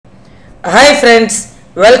Hi friends,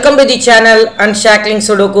 welcome to the channel Unshackling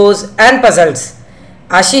Sudokus and Puzzles.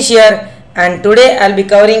 Ashish here, and today I'll be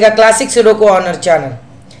covering a classic Sudoku on our channel.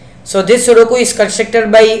 So this Sudoku is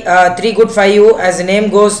constructed by 3good5u as the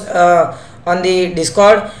name goes on the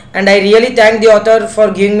Discord, and I really thank the author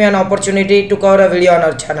for giving me an opportunity to cover a video on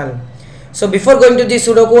our channel. So before going to the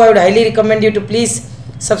Sudoku, I would highly recommend you to please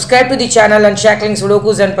subscribe to the channel Unshackling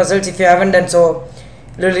Sudokus and Puzzles if you haven't done so.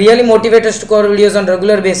 It will really motivate us to cover videos on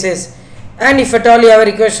regular basis. And if at all you have a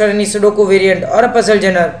request for any Sudoku variant or a puzzle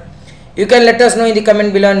genre, you can let us know in the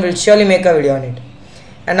comment below and we'll surely make a video on it.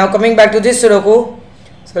 And now coming back to this Sudoku,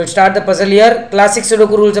 so we'll start the puzzle here. Classic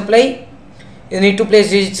Sudoku rules apply. You need to place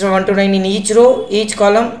digits from 1 to 9 in each row, each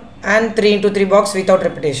column, and 3 into 3 box without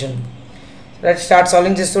repetition. Let's start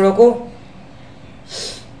solving this Sudoku.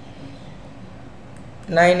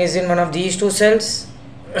 9 is in one of these two cells.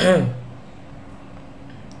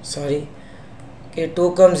 Sorry. Okay,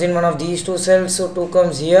 2 comes in one of these two cells, so 2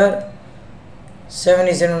 comes here. 7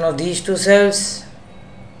 is in one of these two cells.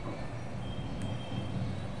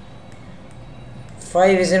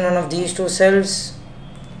 5 is in one of these two cells.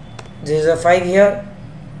 There is a 5 here.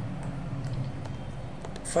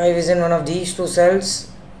 5 is in one of these two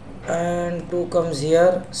cells, and 2 comes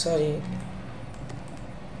here. Sorry.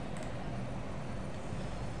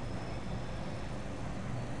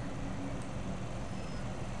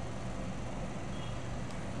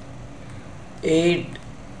 Eight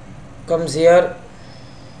comes here.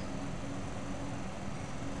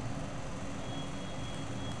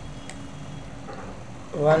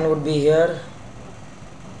 One would be here.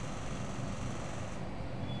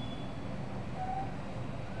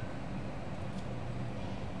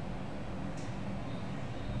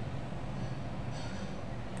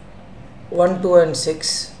 One, 2, and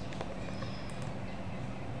 6.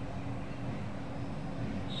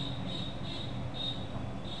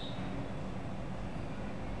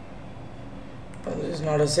 This is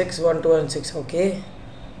not a 6. 1, 2, and 6. Okay.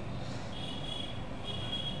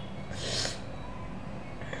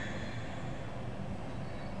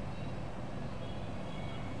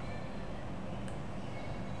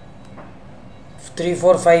 Three,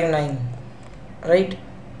 4, 5, 9. Right.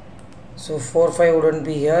 So 4, 5 wouldn't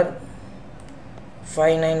be here.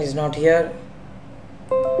 5, 9 is not here.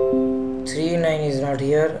 3, 9 is not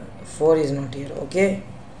here. 4 is not here. Okay.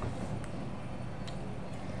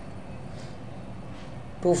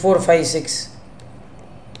 2, 4, 5, 6.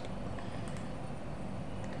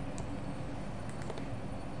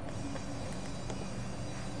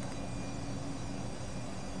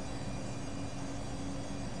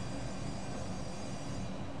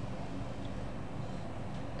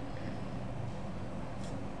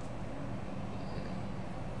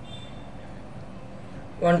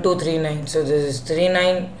 One, 2, 3, 9. So this is 3,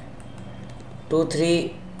 9, 2,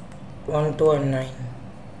 3, 1, 2, and 9.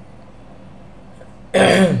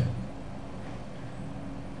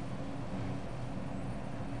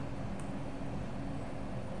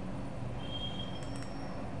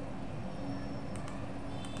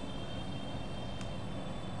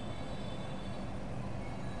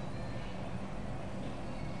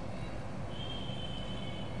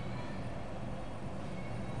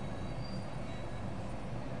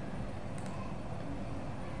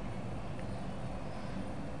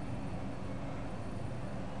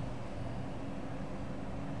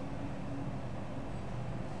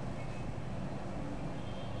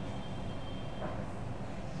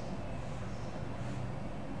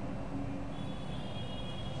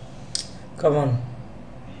 Come on.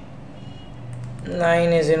 9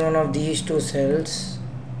 is in one of these two cells.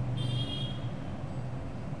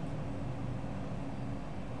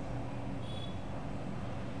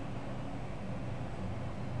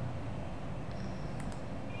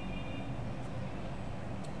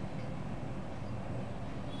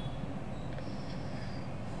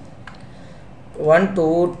 One,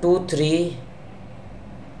 2, 2, 3.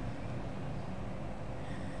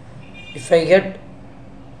 If I get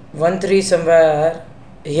 1, 3 somewhere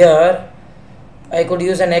here, I could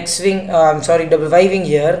use an X wing, double Y wing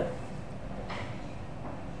here.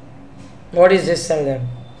 What is this cell then?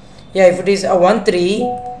 Yeah, if it is a 1, 3,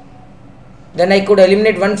 then I could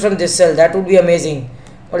eliminate 1 from this cell. That would be amazing.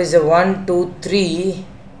 What is a 1, 2, 3,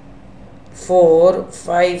 4,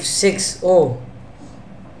 5, 6? Oh,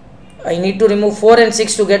 I need to remove 4 and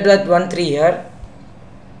 6 to get that 1, 3 here.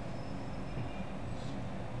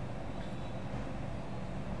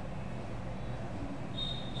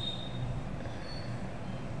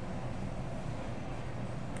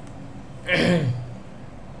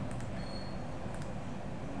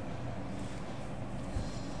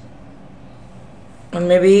 And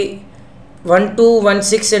maybe 1 2 1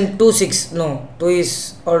 6 and 2 6. No, 2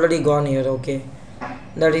 is already gone here. Okay,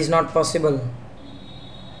 that is not possible.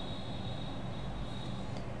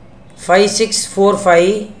 5 6 4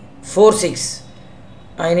 5 4 6.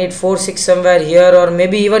 I need 4 6 somewhere here, or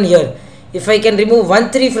maybe even here. If I can remove 1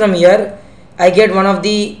 3 from here, I get one of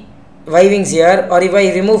the Y wings here, or if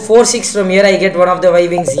I remove 4 6 from here, I get one of the Y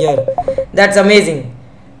wings here. That's amazing.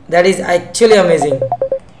 That is actually amazing.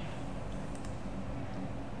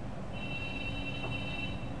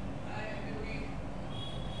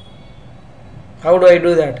 How do I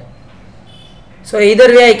do that? So either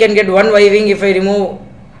way I can get one Y wing if I remove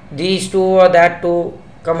these two or that two.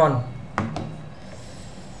 Come on.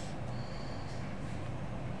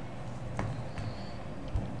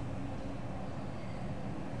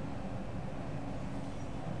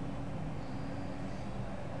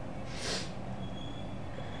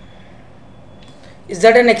 Is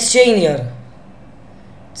that an X chain here?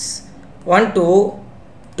 It's 1 2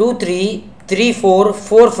 2 3 3 4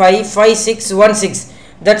 4 5 5 6 1 6.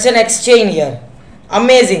 That's an X chain here.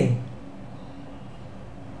 Amazing.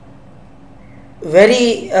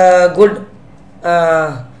 Very good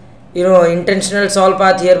intentional solve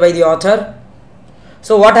path here by the author.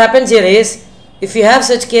 So what happens here is, if you have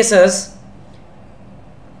such cases,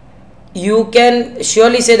 you can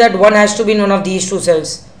surely say that 1 has to be in one of these two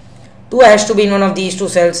cells, 2 has to be in one of these two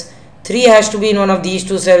cells, 3 has to be in one of these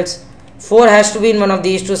two cells, 4 has to be in one of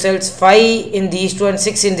these two cells, 5 in these two, and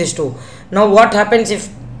 6 in these two. Now what happens if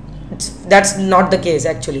that's not the case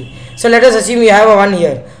actually? So let us assume you have a 1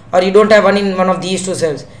 here, or you don't have 1 in one of these two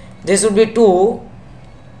cells. This would be 2.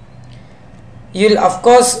 You'll, of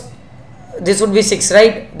course, this would be 6,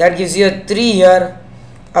 right? That gives you a 3 here,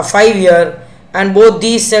 a 5 here, and both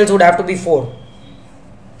these cells would have to be 4.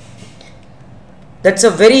 That's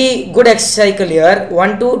a very good X cycle here.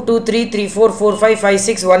 1 2 2 3 3 4 4 5 5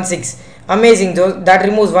 6 1 6. Amazing. Though that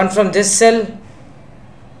removes 1 from this cell,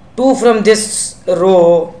 2 from this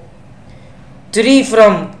row, 3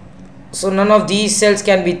 from, so none of these cells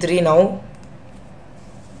can be 3 now.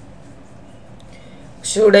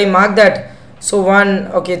 Should I mark that? So 1,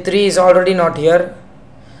 okay, 3 is already not here.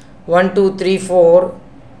 1 2 3 4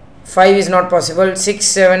 5 is not possible. 6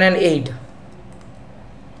 7 and 8.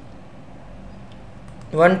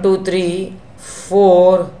 1 2 3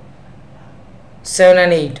 4 7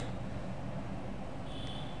 and 8.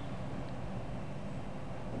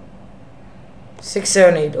 Six,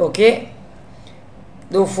 7, 8. Okay.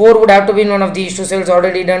 Though 4 would have to be in one of these two cells,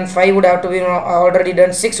 already done. 5 would have to be already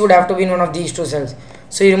done. 6 would have to be in one of these two cells.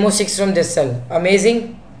 So you remove 6 from this cell.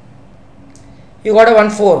 Amazing. You got a 1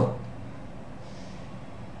 4.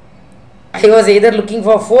 I was either looking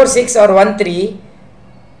for 4 6 or 1 3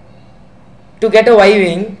 to get a Y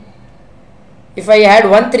wing. If I had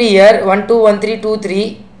 1 3 here, 1 2 1 3 2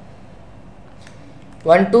 3,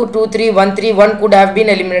 1 2 2 3 1 3, 1 could have been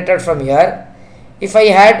eliminated from here. If I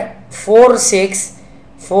had 4 6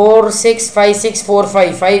 4 6 5 6 4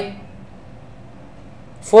 5 5,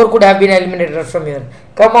 4 could have been eliminated from here.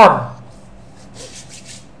 Come on.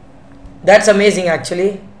 That's amazing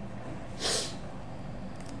actually.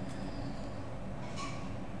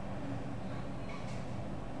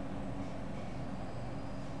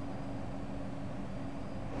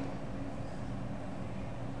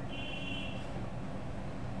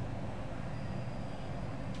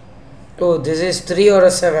 Oh, this is 3 or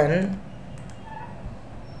a 7.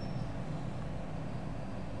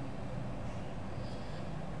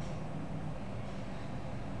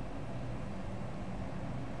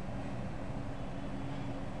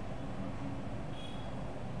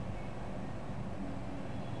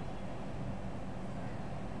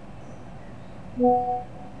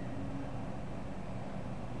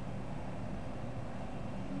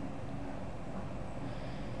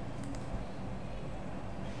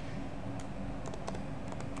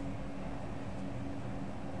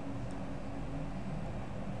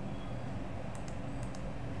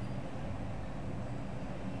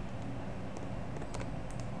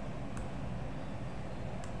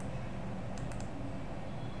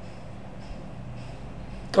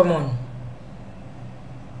 Come on.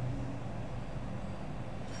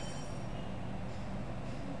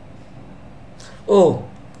 Oh,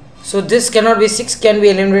 so this cannot be, 6 can be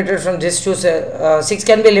eliminated from this two cells. 6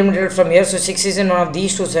 can be eliminated from here. So 6 is in one of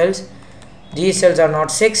these two cells. These cells are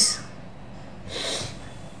not 6.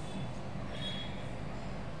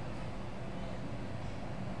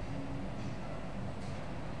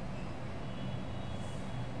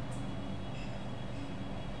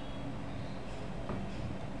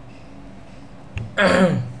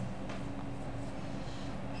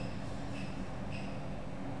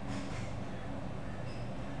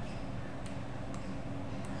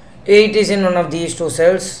 8 is in one of these two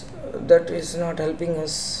cells. That is not helping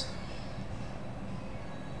us.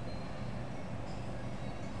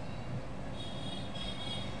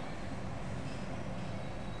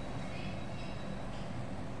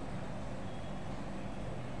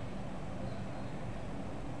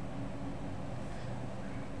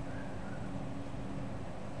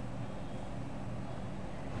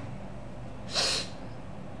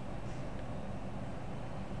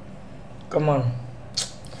 Come on.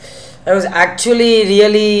 I was actually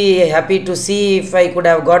really happy to see if I could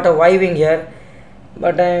have got a vibing here,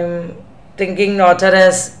 but I'm thinking the author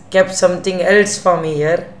has kept something else for me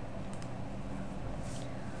here.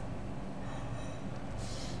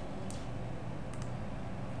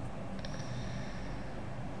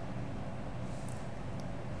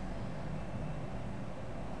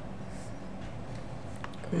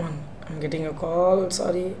 Come on, I'm getting a call,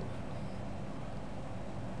 sorry.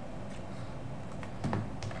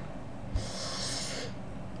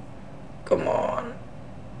 Come on.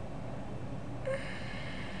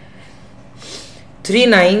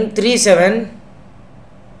 3937.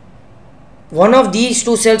 One of these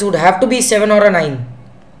two cells would have to be 7 or a 9.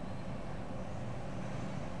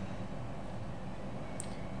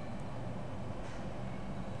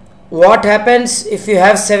 What happens if you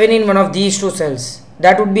have 7 in one of these two cells?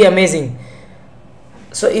 That would be amazing.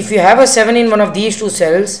 So if you have a 7 in one of these two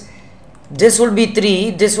cells, this would be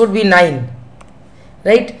 3, this would be 9.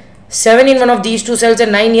 Right? 7 in one of these two cells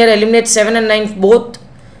and 9 here eliminates 7 and 9 both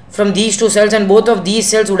from these two cells, and both of these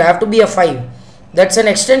cells would have to be a 5. That's an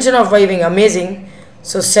extension of vibing. Amazing.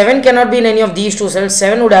 So 7 cannot be in any of these two cells.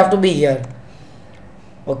 7 would have to be here.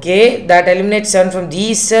 Okay, that eliminates 7 from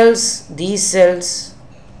these cells. These cells.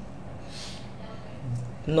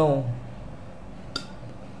 No.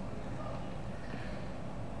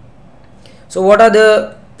 So what are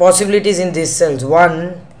the possibilities in these cells?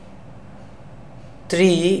 1,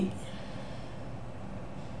 3,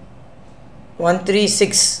 1, 3,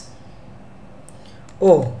 6.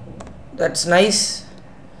 Oh, that's nice.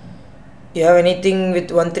 You have anything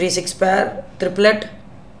with 1, 3, 6 pair, triplet?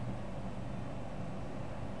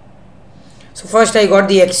 So first I got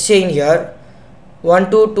the exchange here.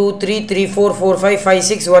 1, 2, 2, 3, 3, 4, 4, 5, 5,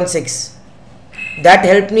 6, 1, 6. That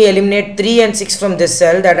helped me eliminate 3 and 6 from this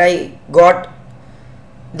cell that I got.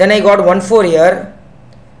 Then I got 1, 4 here.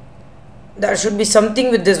 There should be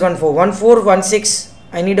something with this 1, 4. 1, 4, 1, 6.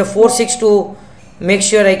 I need a 4, 6 to make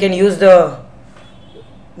sure I can use the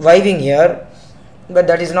vibing here. But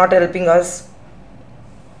that is not helping us.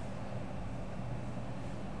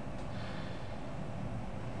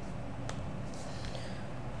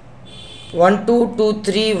 One, two, 2,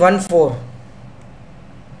 3, 1, 4.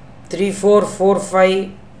 3, 4, 4,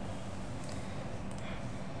 5.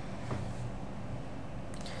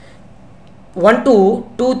 1, 2,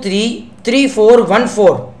 2, 3, 3, 4, 1,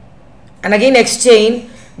 4. And again exchange,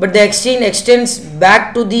 but the exchange extends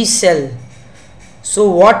back to the cell. So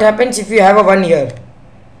what happens if you have a 1 here?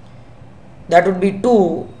 That would be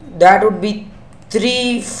 2, that would be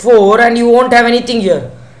 3, 4, and you won't have anything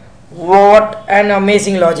here. What an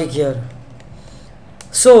amazing logic here.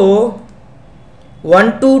 So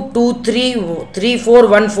 1, 2, 2, 3, 3, 4,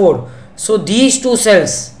 1, 4. So these two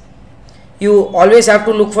cells, you always have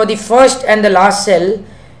to look for the first and the last cell,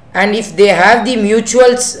 and if they have the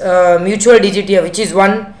mutual digit here, which is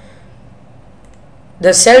 1,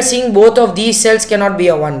 the cell seeing both of these cells cannot be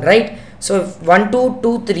a 1, right? So 1, 2,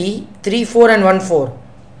 2, 3, 3, 4 and 1, 4.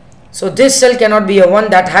 So this cell cannot be a 1,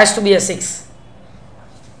 that has to be a 6.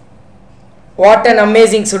 What an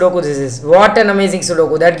amazing Sudoku this is. What an amazing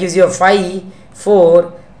Sudoku. That gives you a 5,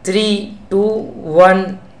 4, 3, 2,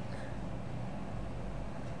 1,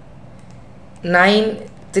 9,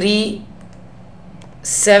 3,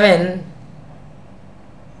 7.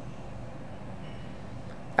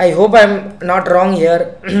 I hope I am not wrong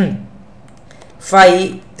here.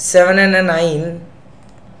 5, 7 and a 9.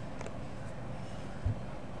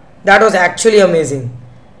 That was actually amazing.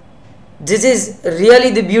 This is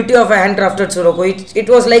really the beauty of a handcrafted Sudoku. It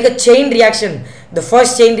was like a chain reaction. The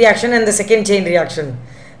first chain reaction and the second chain reaction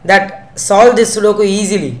that solved this Sudoku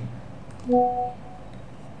easily.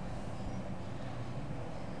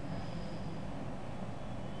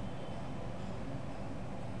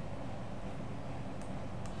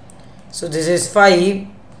 So this is 5.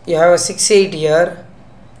 You have a 6, 8 here.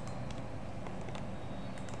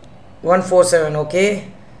 1, 4, 7. Okay.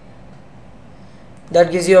 That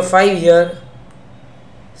gives you a 5 here,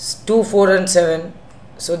 2, 4 and 7.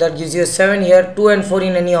 So that gives you a 7 here, 2 and 4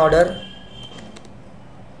 in any order.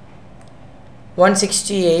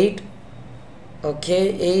 168.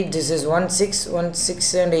 Okay, 8. This is 1, 6, 1,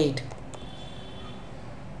 6 and 8.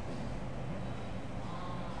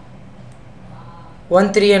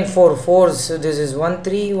 1 3 and 4 4, so this is 1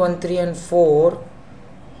 3 1 3 and 4,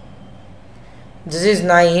 this is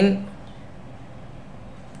 9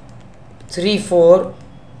 3 4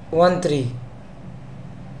 1 3,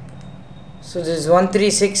 so this is 1 3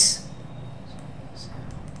 6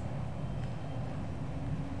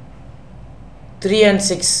 3 and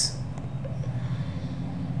 6.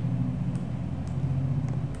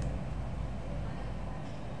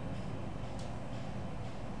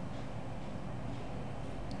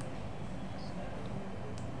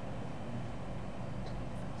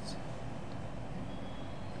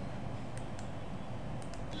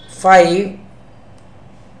 Five,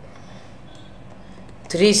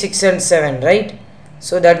 3 6 and 7, right?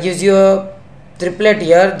 So that gives you a triplet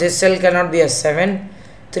here. This cell cannot be a 7.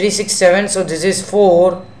 3 6 7, so this is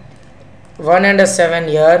 4, 1 and a 7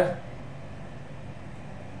 here,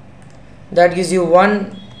 that gives you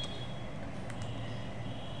 1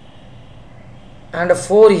 and a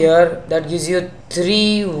 4 here, that gives you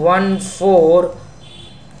 3 1 4,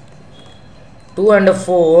 2 and a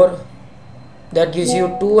 4, that gives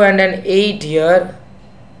you 2 and an 8 here,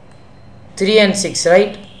 3 and 6,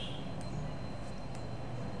 right?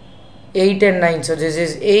 8 and 9, so this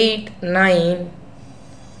is 8 9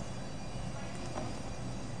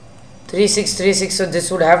 3 6 3 6, so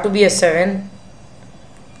this would have to be a 7.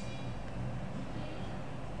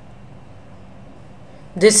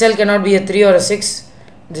 This cell cannot be a 3 or a 6.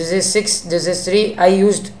 This is 6, this is 3.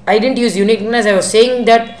 I didn't use uniqueness. I was saying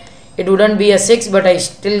that it wouldn't be a 6, but I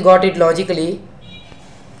still got it logically.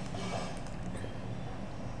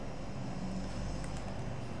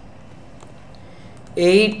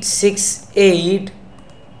 Eight 6 8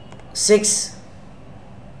 6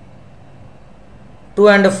 2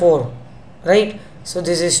 and a 4, right? So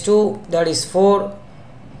this is 2, that is 4,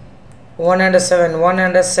 1 and a 7, 1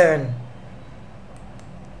 and a 7,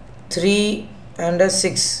 3 and a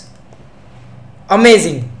 6.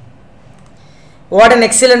 Amazing. What an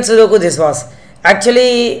excellent Sudoku this was.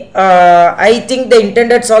 Actually, I think the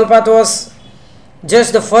intended solve path was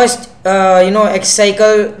just the first X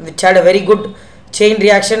cycle, which had a very good chain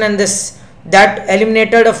reaction, and that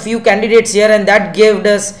eliminated a few candidates here, and that gave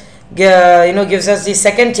us gives us the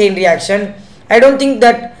second chain reaction. I don't think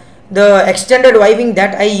that the extended wiving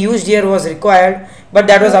that I used here was required, but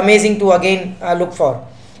that was amazing to again look for.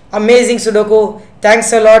 Amazing Sudoku.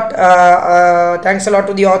 Thanks a lot. Thanks a lot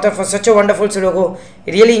to the author for such a wonderful Sudoku.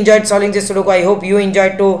 Really enjoyed solving this Sudoku. I hope you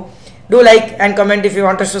enjoyed too. Do like and comment if you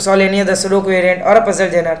want us to solve any other Sudoku variant or a puzzle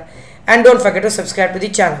genre, and don't forget to subscribe to the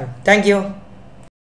channel. Thank you.